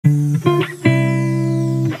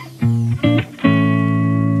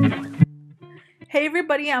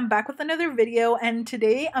everybody, I'm back with another video, and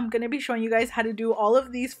today I'm going to be showing you guys how to do all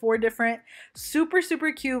of these 4 different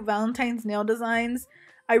super cute Valentine's nail designs.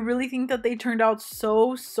 I really think that they turned out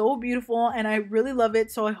so beautiful and I really love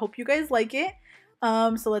it, so I hope you guys like it.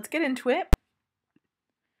 So let's get into it.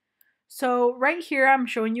 So right here I'm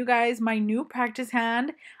showing you guys my new practice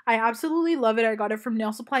hand. I absolutely love it. I got it from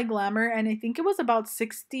Nail Supply Glamour and I think it was about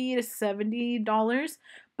 $60 to $70,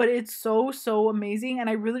 but it's so amazing and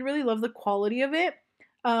I really love the quality of it.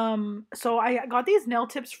 So I got these nail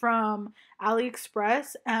tips from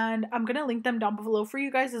AliExpress and I'm gonna link them down below for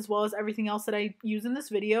you guys, as well as everything else that I use in this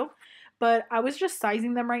video. But I was just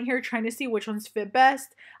sizing them right here, trying to see which ones fit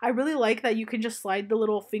best. I really like that you can just slide the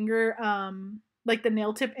little finger, like the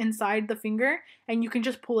nail tip inside the finger, and you can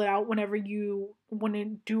just pull it out whenever you want to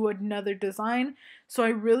do another design. So I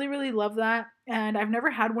really love that, and I've never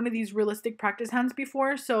had one of these realistic practice hands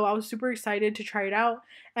before, so I was super excited to try it out.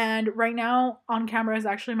 And right now on camera is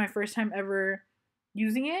actually my first time ever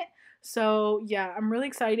using it, so yeah, I'm really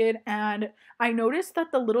excited. And I noticed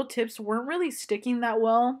that the little tips weren't really sticking that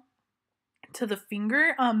well to the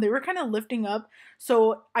finger. They were kind of lifting up,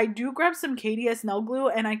 so I do grab some KDS nail glue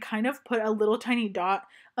and I kind of put a little tiny dot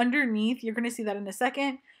underneath. You're gonna see that in a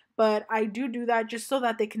second, but I do that just so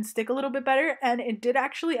that they can stick a little bit better, and it did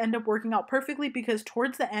actually end up working out perfectly, because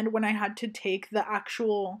towards the end when I had to take the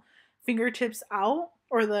actual fingertips out,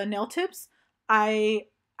 or the nail tips, I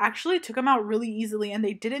actually took them out really easily and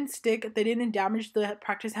they didn't stick, they didn't damage the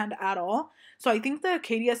practice hand at all. So I think the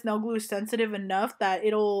KDS nail glue is sensitive enough that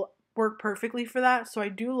it'll work perfectly for that, so I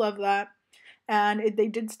do love that. And they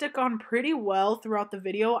did stick on pretty well throughout the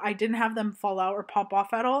video. I didn't have them fall out or pop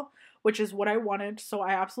off at all, which is what I wanted, so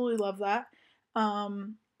I absolutely love that.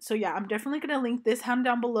 So yeah, I'm definitely going to link this hand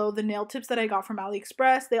down below, the nail tips that I got from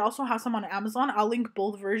AliExpress. They also have some on Amazon. I'll link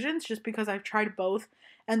both versions just because I've tried both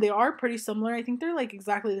and they are pretty similar. I think they're like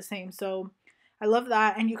exactly the same, so I love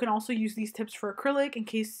that. And you can also use these tips for acrylic in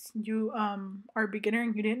case you are a beginner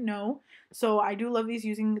and you didn't know. So I do love these,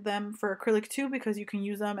 using them for acrylic too, because you can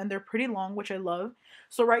use them and they're pretty long, which I love.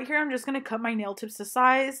 So right here I'm just going to cut my nail tips to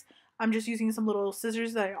size. I'm just using some little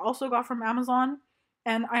scissors that I also got from Amazon.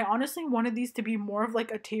 And I honestly wanted these to be more of like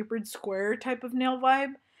a tapered square type of nail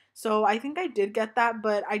vibe. So I think I did get that,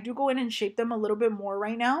 but I do go in and shape them a little bit more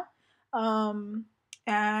right now.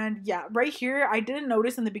 And yeah, right here, I didn't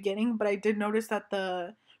notice in the beginning, but I did notice that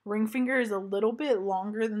the ring finger is a little bit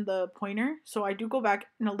longer than the pointer. So I do go back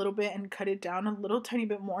in a little bit and cut it down a little tiny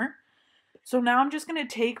bit more. So now I'm just going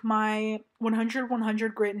to take my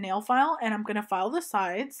 100 grit nail file and I'm going to file the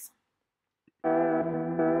sides.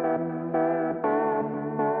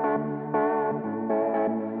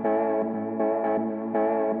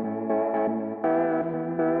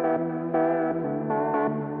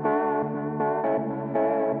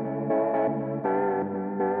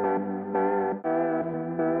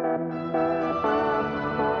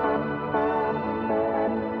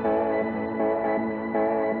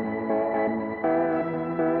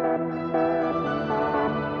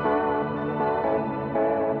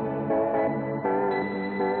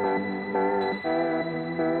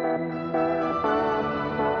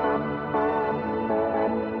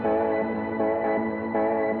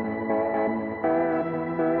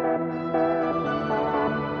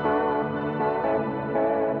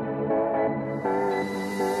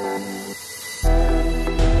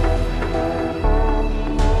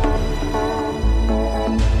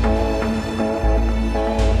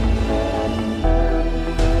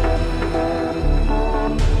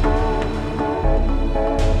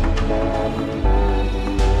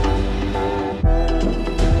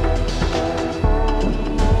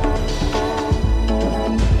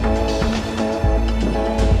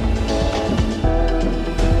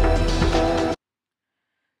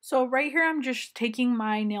 So right here I'm just taking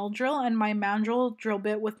my nail drill and my mandrel drill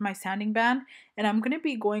bit with my sanding band, and I'm going to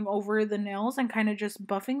be going over the nails and kind of just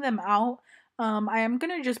buffing them out. I am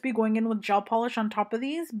going to just be going in with gel polish on top of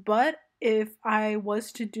these, but if I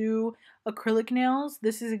was to do acrylic nails,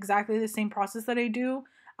 this is exactly the same process that I do.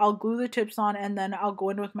 I'll glue the tips on and then I'll go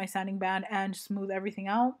in with my sanding band and smooth everything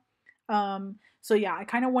out. So yeah, I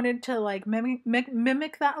kind of wanted to like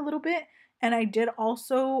mimic that a little bit, and I did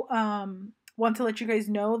also want to let you guys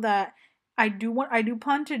know that I do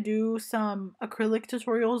plan to do some acrylic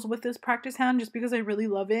tutorials with this practice hand, just because I really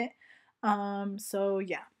love it. So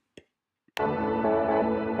yeah.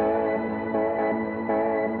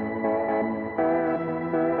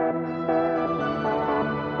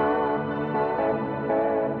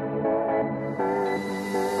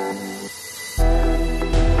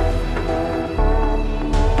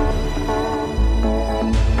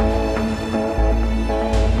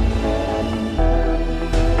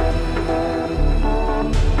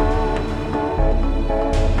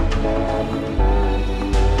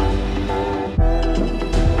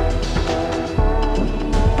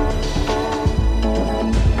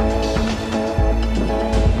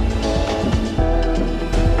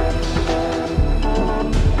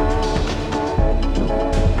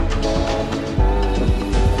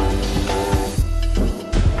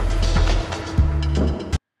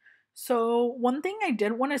 one thing I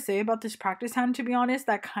did want to say about this practice hand, to be honest,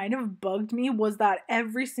 that kind of bugged me was that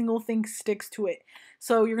every single thing sticks to it.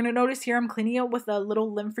 So you're going to notice here I'm cleaning it with a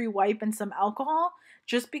little lint-free wipe and some alcohol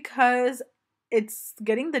just because it's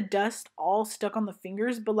getting the dust all stuck on the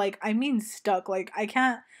fingers, but like I mean stuck. Like I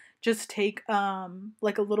can't just take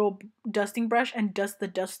like a little dusting brush and dust the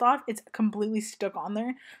dust off. It's completely stuck on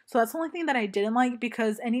there. So that's the only thing that I didn't like,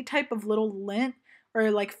 because any type of little lint or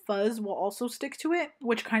like fuzz will also stick to it,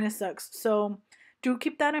 which kind of sucks. So do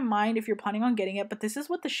keep that in mind if you're planning on getting it. But this is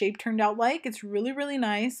what the shape turned out like. It's really, really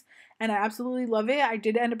nice and I absolutely love it. I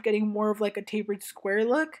did end up getting more of like a tapered square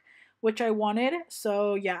look, which I wanted.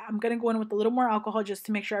 So yeah, I'm gonna go in with a little more alcohol just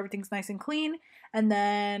to make sure everything's nice and clean, and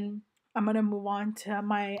then I'm gonna move on to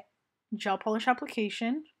my gel polish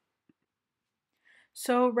application.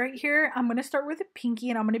 So right here, I'm gonna start with a pinky,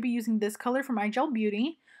 and I'm gonna be using this color for my Gel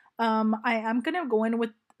Beauty. I am gonna go in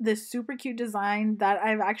with this super cute design that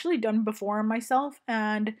I've actually done before myself,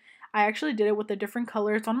 and I actually did it with a different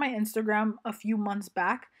color. It's on my Instagram a few months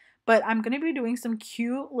back, but I'm gonna be doing some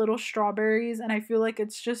cute little strawberries, and I feel like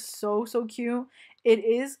it's just so, so cute. It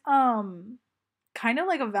is kind of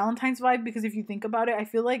like a Valentine's vibe, because if you think about it, I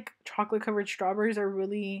feel like chocolate covered strawberries are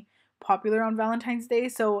really popular on Valentine's Day.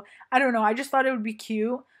 So I don't know, I just thought it would be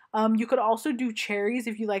cute. You could also do cherries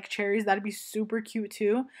if you like cherries. That'd be super cute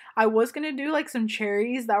too. I was gonna do like some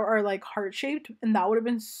cherries that are like heart shaped, and that would have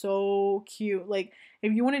been so cute. Like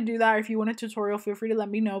if you want to do that, or if you want a tutorial, feel free to let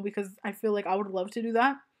me know, because I feel like I would love to do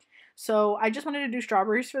that. So I just wanted to do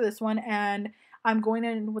strawberries for this one, and I'm going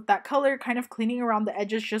in with that color, kind of cleaning around the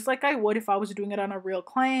edges just like I would if I was doing it on a real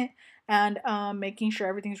client, and making sure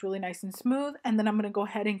everything's really nice and smooth. And then I'm going to go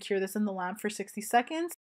ahead and cure this in the lamp for 60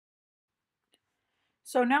 seconds.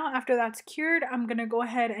 So now after that's cured, I'm going to go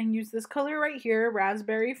ahead and use this color right here,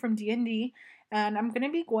 Raspberry from D&D, and I'm going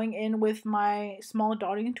to be going in with my small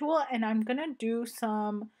dotting tool, and I'm going to do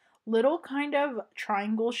some little kind of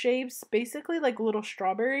triangle shapes, basically like little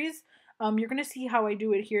strawberries. You're going to see how I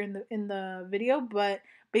do it here in the video, but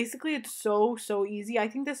basically it's so, so easy. I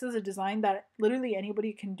think this is a design that literally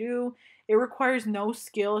anybody can do. It requires no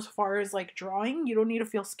skill as far as like drawing. You don't need to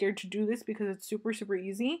feel scared to do this because it's super, super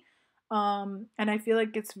easy. And I feel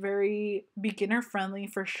like it's very beginner friendly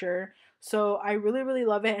for sure. So I really, really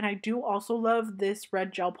love it. And I do also love this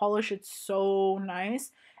red gel polish. It's so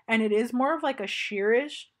nice. And it is more of like a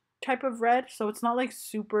sheerish type of red. So it's not like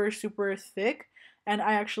super, super thick. And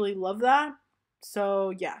I actually love that.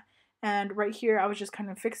 So yeah. And right here, I was just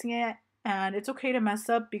kind of fixing it. And it's okay to mess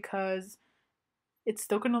up because it's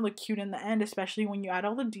still going to look cute in the end, especially when you add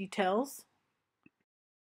all the details.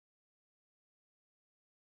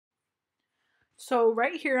 So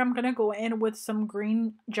right here, I'm going to go in with some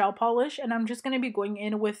green gel polish, and I'm just going to be going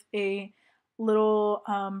in with a little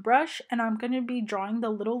brush, and I'm going to be drawing the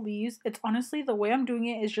little leaves. It's honestly, the way I'm doing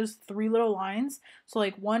it is just 3 little lines. So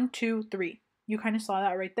like 1, 2, 3. You kind of saw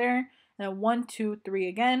that right there. And then 1, 2, 3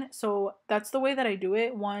 again. So that's the way that I do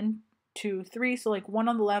it. 1, 2, 3. So like 1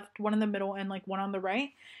 on the left, 1 in the middle, and like 1 on the right.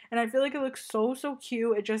 And I feel like it looks so, so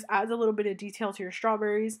cute. It just adds a little bit of detail to your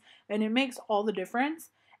strawberries, and it makes all the difference.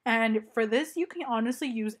 And for this, you can honestly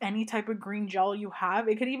use any type of green gel you have.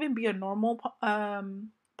 It could even be a normal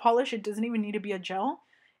polish. It doesn't even need to be a gel.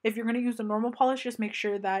 If you're going to use a normal polish, just make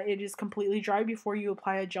sure that it is completely dry before you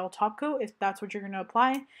apply a gel top coat, if that's what you're going to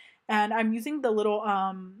apply. And I'm using the little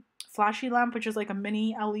flashy lamp, which is like a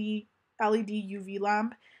mini LED UV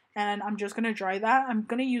lamp. And I'm just going to dry that. I'm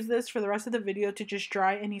going to use this for the rest of the video to just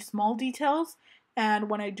dry any small details. And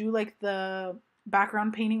when I do like the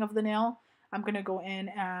background painting of the nail, I'm going to go in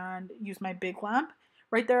and use my big lamp.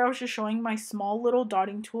 Right there, I was just showing my small little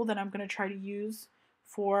dotting tool that I'm going to try to use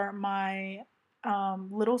for my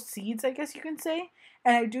little seeds, I guess you can say.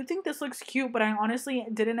 And I do think this looks cute, but I honestly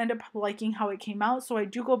didn't end up liking how it came out. So I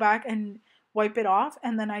do go back and wipe it off,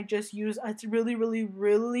 and then I just use a really, really,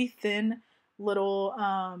 really thin little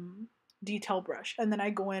detail brush, and then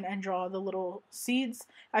I go in and draw the little seeds.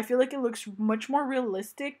 I feel like it looks much more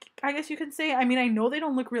realistic, I guess you could say. I mean, I know they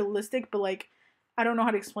don't look realistic, but like, I don't know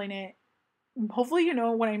how to explain it. Hopefully you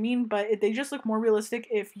know what I mean, but they just look more realistic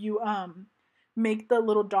if you make the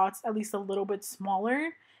little dots at least a little bit smaller,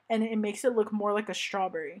 and it makes it look more like a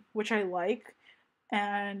strawberry, which I like.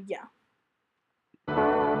 And yeah.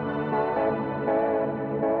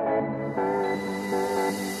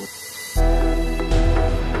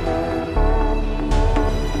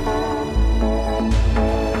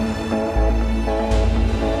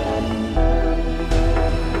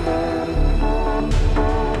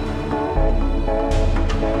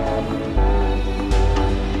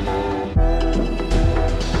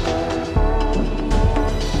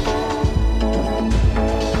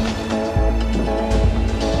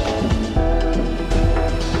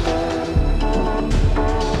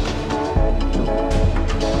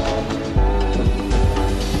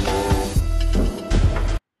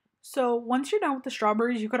 once you're done with the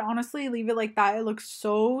strawberries, you could honestly leave it like that. It looks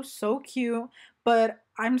so, so cute. But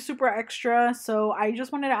I'm super extra, so I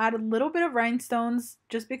just wanted to add a little bit of rhinestones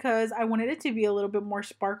just because I wanted it to be a little bit more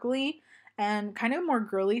sparkly and kind of more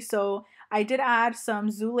girly. So I did add some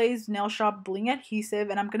Zule's Nail Shop Bling Adhesive,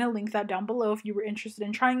 and I'm going to link that down below if you were interested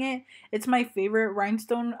in trying it. It's my favorite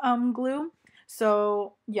rhinestone glue.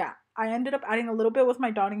 So yeah, I ended up adding a little bit with my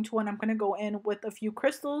dotting tool, and I'm going to go in with a few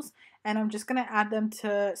crystals, and I'm just going to add them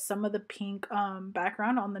to some of the pink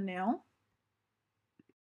background on the nail.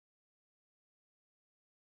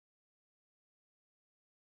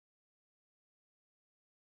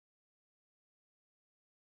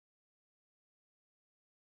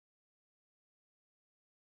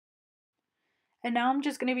 And now I'm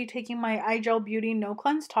just going to be taking my iGel Beauty No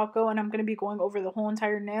Cleanse Taco, and I'm going to be going over the whole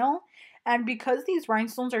entire nail. And because these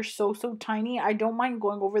rhinestones are so, so tiny, I don't mind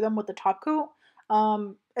going over them with the top coat.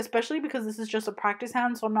 Especially because this is just a practice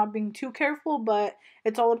hand, so I'm not being too careful, but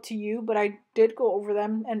it's all up to you. But I did go over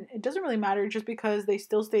them, and it doesn't really matter just because they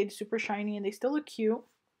still stayed super shiny and they still look cute.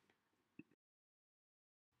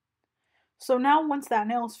 So now once that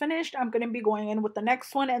nail is finished, I'm going to be going in with the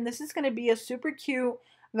next one, and this is going to be a super cute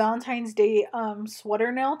Valentine's Day sweater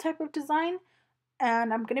nail type of design.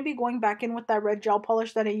 And I'm going to be going back in with that red gel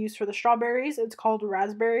polish that I used for the strawberries. It's called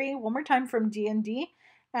Raspberry. One more time from D&D.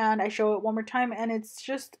 And I show it one more time. And it's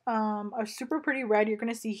just a super pretty red. You're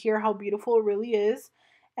going to see here how beautiful it really is.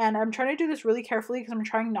 And I'm trying to do this really carefully because I'm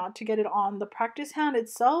trying not to get it on the practice hand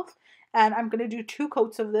itself. And I'm going to do 2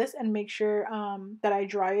 coats of this and make sure that I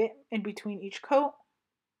dry it in between each coat.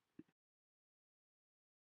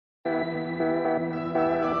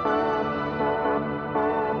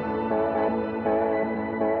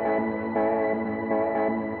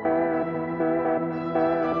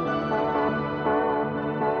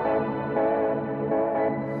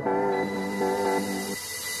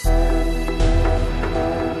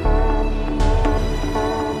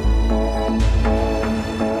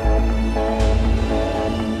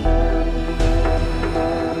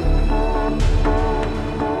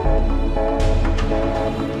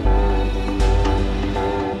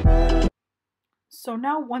 So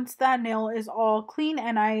now once that nail is all clean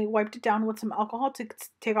and I wiped it down with some alcohol to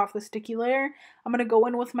take off the sticky layer, I'm going to go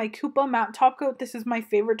in with my Koopa matte top coat. This is my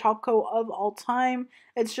favorite top coat of all time.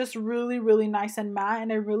 It's just really, really nice and matte,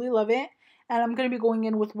 and I really love it. And I'm going to be going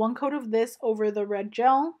in with 1 coat of this over the red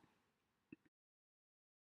gel.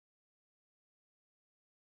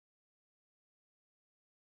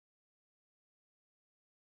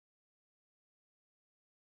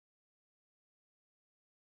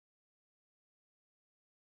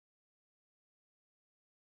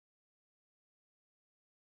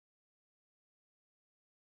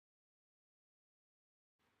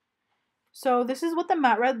 So this is what the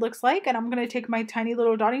matte red looks like, and I'm going to take my tiny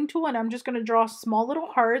little dotting tool and I'm just going to draw small little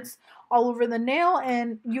hearts all over the nail,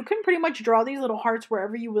 and you can pretty much draw these little hearts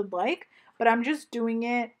wherever you would like, but I'm just doing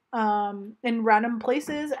it in random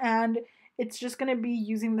places, and it's just going to be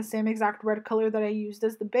using the same exact red color that I used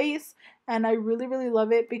as the base, and I really, really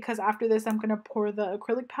love it because after this I'm going to pour the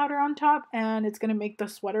acrylic powder on top, and it's going to make the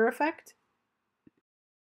sweater effect.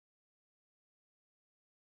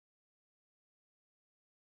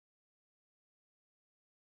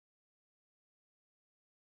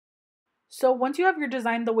 So once you have your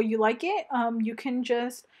design the way you like it, you can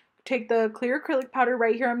just take the clear acrylic powder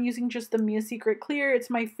right here. I'm using just the Mia Secret Clear. It's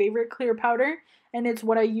my favorite clear powder, and it's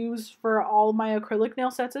what I use for all my acrylic nail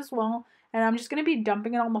sets as well. And I'm just going to be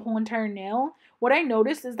dumping it on the whole entire nail. What I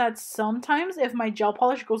noticed is that sometimes if my gel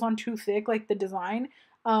polish goes on too thick, like the design,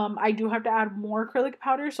 I do have to add more acrylic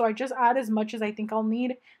powder. So I just add as much as I think I'll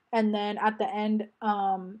need. And then at the end,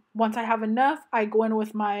 once I have enough, I go in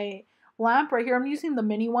with my lamp right here. I'm using the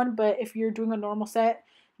mini one, but if you're doing a normal set,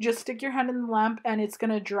 just stick your hand in the lamp and it's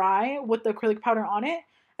gonna dry with the acrylic powder on it.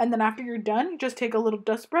 And then after you're done, just take a little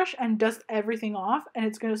dust brush and dust everything off, and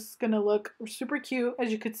it's gonna look super cute,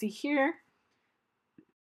 as you could see here.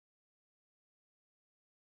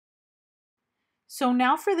 So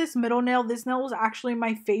now for this middle nail, this nail was actually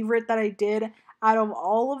my favorite that I did out of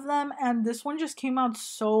all of them, and this one just came out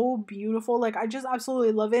so beautiful. Like, I just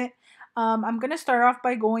absolutely love it. I'm gonna start off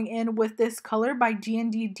by going in with this color by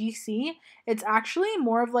D&D DC. It's actually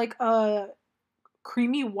more of like a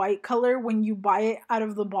creamy white color when you buy it out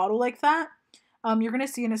of the bottle like that. You're gonna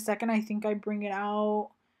see in a second. I think I bring it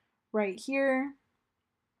out right here.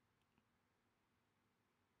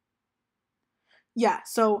 Yeah,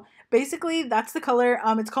 so basically that's the color.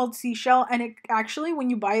 It's called Seashell, and it actually, when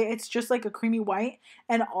you buy it, it's just like a creamy white.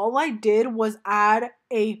 And all I did was add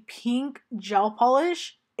a pink gel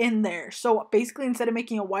polish in there. So basically, instead of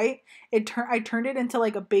making it white, I turned it into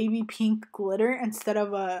like a baby pink glitter instead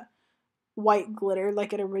of a white glitter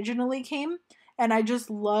like it originally came, and I just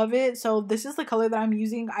love it. So this is the color that I'm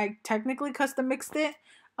using. I technically custom mixed it,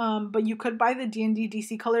 but you could buy the D&D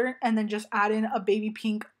DC color and then just add in a baby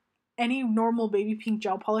pink, any normal baby pink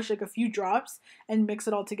gel polish, like a few drops, and mix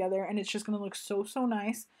it all together, and it's just gonna look so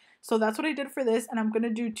nice. So that's what I did for this, and I'm gonna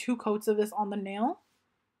do 2 coats of this on the nail.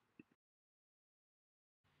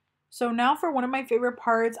 So now for one of my favorite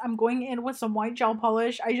parts, I'm going in with some white gel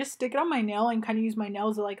polish. I just stick it on my nail and kind of use my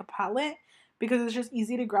nails like a palette because it's just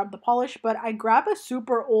easy to grab the polish. But I grab a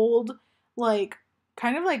super old, like,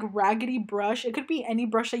 kind of like raggedy brush. It could be any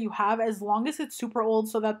brush that you have as long as it's super old,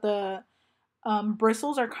 so that the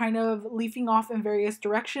bristles are kind of leafing off in various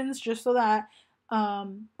directions, just so that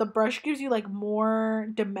the brush gives you like more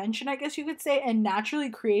dimension, I guess you could say, and naturally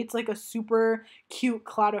creates like a super cute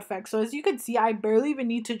cloud effect. So as you can see, I barely even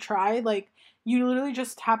need to try. Like, you literally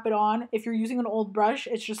just tap it on. If you're using an old brush,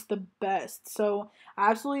 it's just the best. So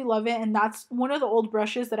I absolutely love it, and that's one of the old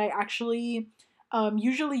brushes that I actually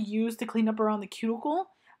usually use to clean up around the cuticle.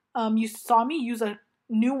 You saw me use a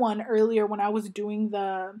new one earlier when I was doing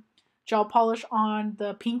the gel polish on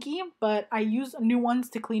the pinky, but I use new ones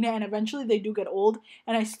to clean it, and eventually they do get old,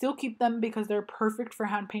 and I still keep them because they're perfect for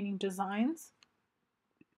hand painting designs.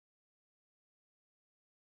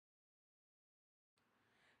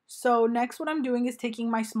 So next, what I'm doing is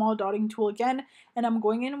taking my small dotting tool again, and I'm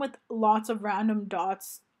going in with lots of random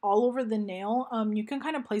dots all over the nail. You can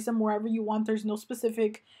kind of place them wherever you want. There's no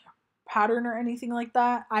specific pattern or anything like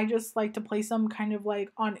that. I just like to place them kind of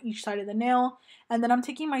like on each side of the nail. And then I'm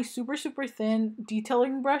taking my super thin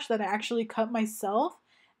detailing brush that I actually cut myself,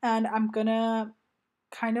 and I'm gonna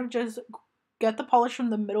kind of just get the polish from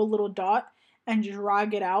the middle little dot and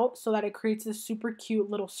drag it out so that it creates this super cute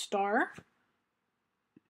little star.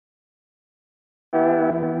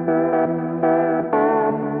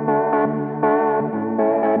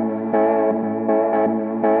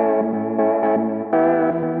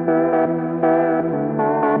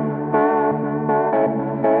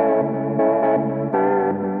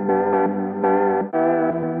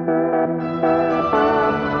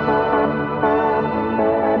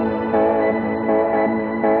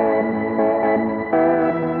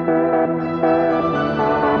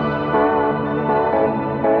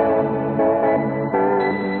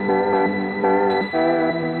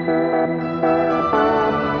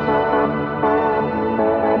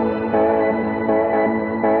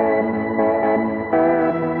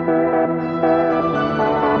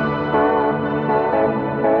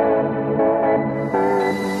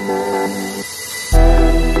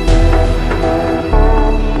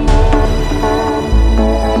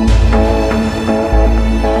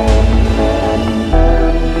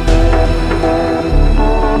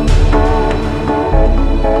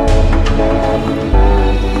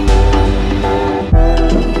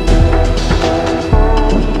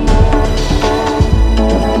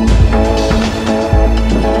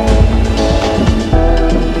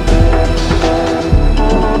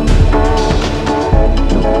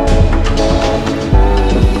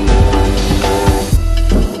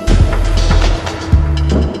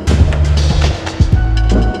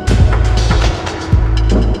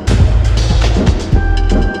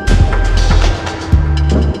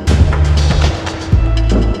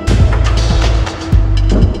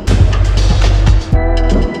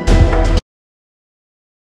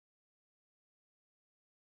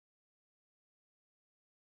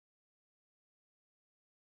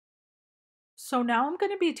 So now I'm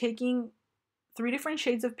going to be taking 3 different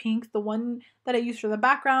shades of pink. The one that I use for the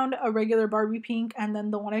background, a regular Barbie pink, and then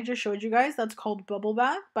the one I just showed you guys that's called Bubble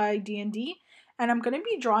Bath by D&D. And I'm going to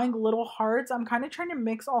be drawing little hearts. I'm kind of trying to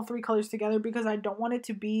mix all 3 colors together because I don't want it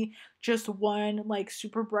to be just one like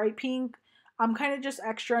super bright pink. I'm kind of just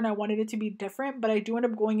extra and I wanted it to be different, but I do end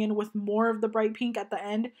up going in with more of the bright pink at the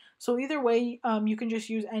end. So either way, you can just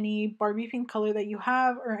use any Barbie pink color that you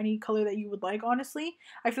have or any color that you would like, honestly.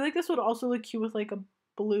 I feel like this would also look cute with like a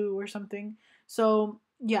blue or something. So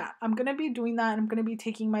yeah, I'm going to be doing that, and I'm going to be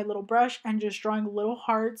taking my little brush and just drawing little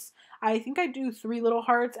hearts. I think I do 3 little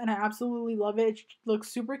hearts, and I absolutely love it. It looks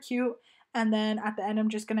super cute. And then at the end, I'm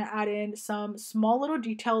just going to add in some small little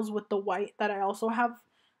details with the white that I also have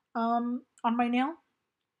on my nail.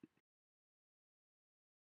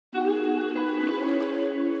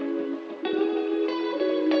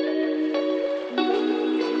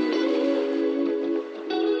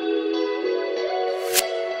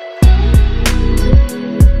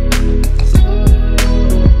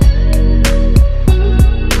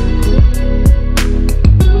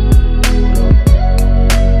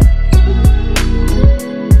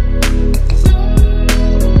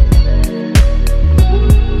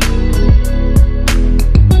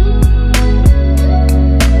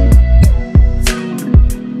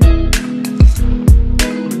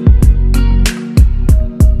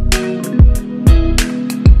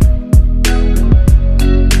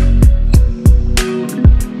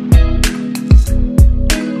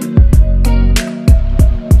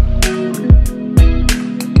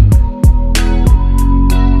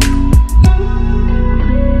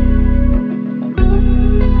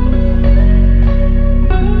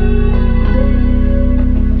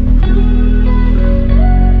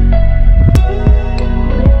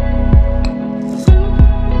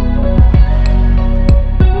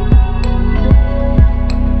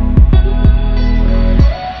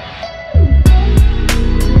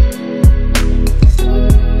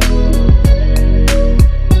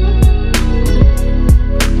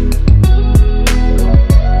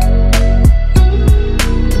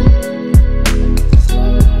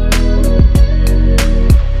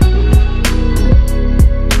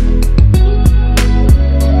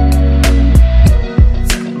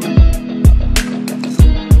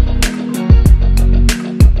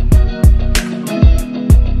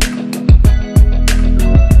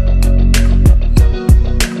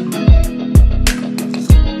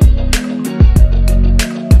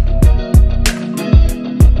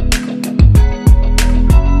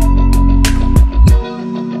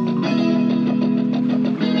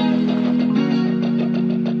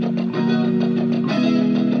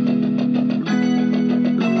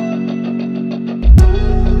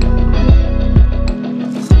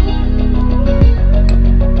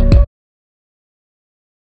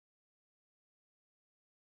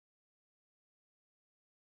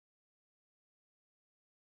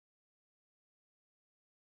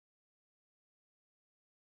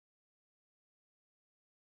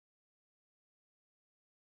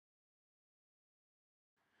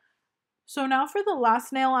 So now for the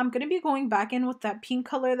last nail, I'm going to be going back in with that pink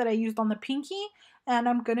color that I used on the pinky. And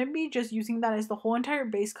I'm going to be just using that as the whole entire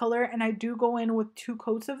base color. And I do go in with 2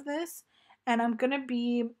 coats of this. And I'm going to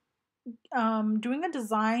be doing a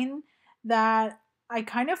design that I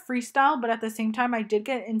kind of freestyle, but at the same time I did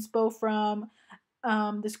get inspo from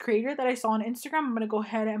this creator that I saw on Instagram. I'm going to go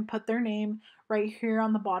ahead and put their name right here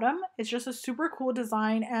on the bottom. It's just a super cool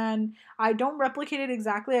design, and I don't replicate it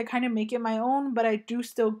exactly. I kind of make it my own, but I do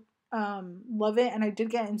still love it, and I did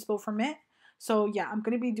get inspo from it. So yeah, I'm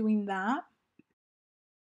going to be doing that.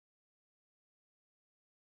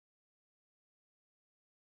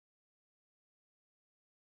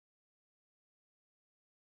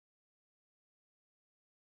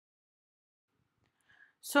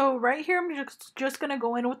 So right here, I'm just going to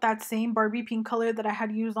go in with that same Barbie pink color that I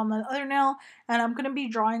had used on the other nail, and I'm going to be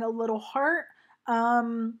drawing a little heart.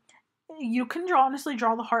 Um, you can honestly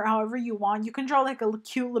draw the heart however you want. You can draw like a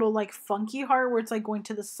cute little like funky heart where it's like going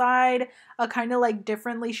to the side, a kind of like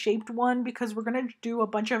differently shaped one, because we're going to do a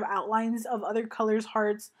bunch of outlines of other colors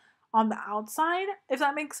hearts on the outside, if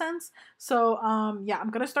that makes sense. So yeah,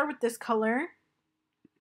 I'm going to start with this color.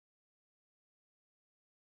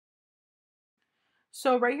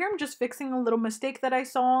 So right here, I'm just fixing a little mistake that I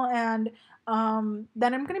saw, and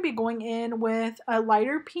then I'm going to be going in with a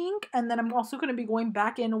lighter pink, and then I'm also going to be going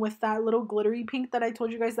back in with that little glittery pink that I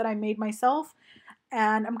told you guys that I made myself,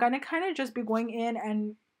 and I'm going to kind of just be going in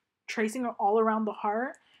and tracing all around the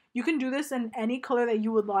heart. You can do this in any color that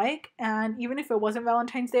you would like, and even if it wasn't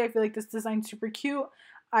Valentine's Day, I feel like this design's super cute.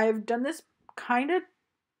 I've done this kind of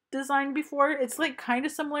design before. It's like kind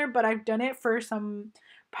of similar, but I've done it for some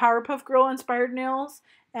Powerpuff Girl inspired nails,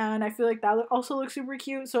 and I feel like that also looks super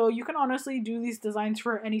cute. So you can honestly do these designs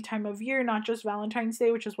for any time of year, not just Valentine's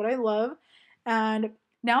Day, which is what I love. And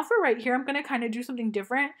now for right here, I'm going to kind of do something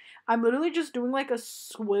different. I'm literally just doing like a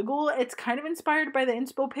swiggle. It's kind of inspired by the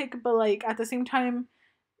inspo pic, but like at the same time,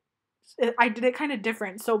 I did it kind of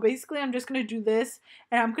different. So basically, I'm just going to do this,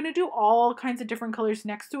 and I'm going to do all kinds of different colors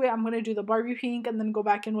next to it. I'm going to do the Barbie pink and then go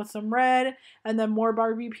back in with some red, and then more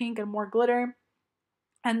Barbie pink and more glitter.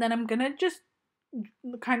 And then I'm going to just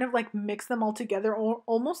kind of like mix them all together,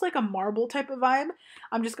 almost like a marble type of vibe.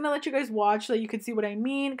 I'm just going to let you guys watch so that you can see what I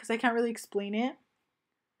mean, because I can't really explain it.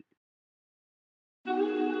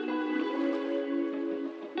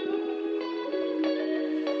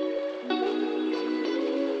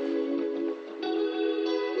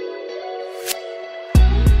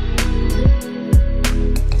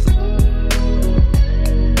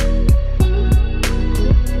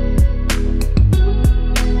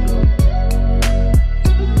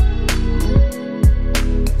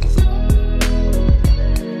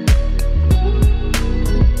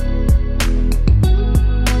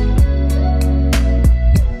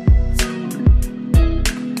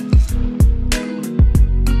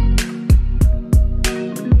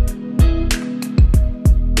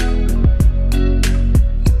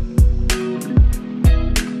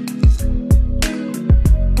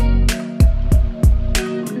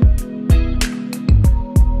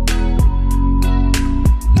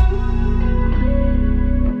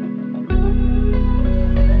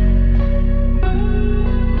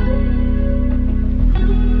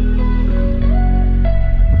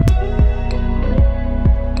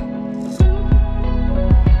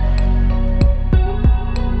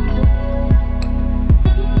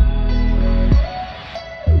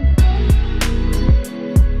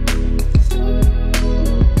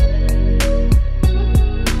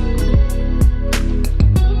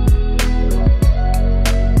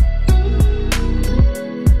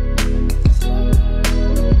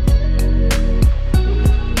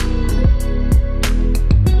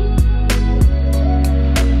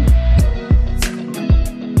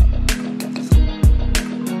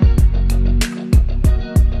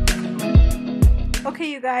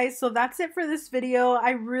 Okay, you guys, so that's it for this video.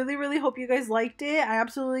 I really hope you guys liked it. I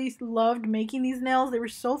absolutely loved making these nails. They were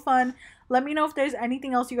so fun. Let me know if there's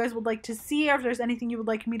anything else you guys would like to see, or if there's anything you would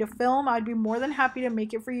like me to film. I'd be more than happy to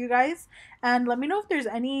make it for you guys. And let me know if there's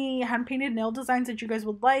any hand-painted nail designs that you guys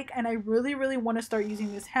would like. And I really want to start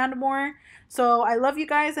using this hand more. So I love you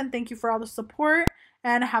guys, and thank you for all the support.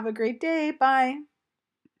 And have a great day. Bye.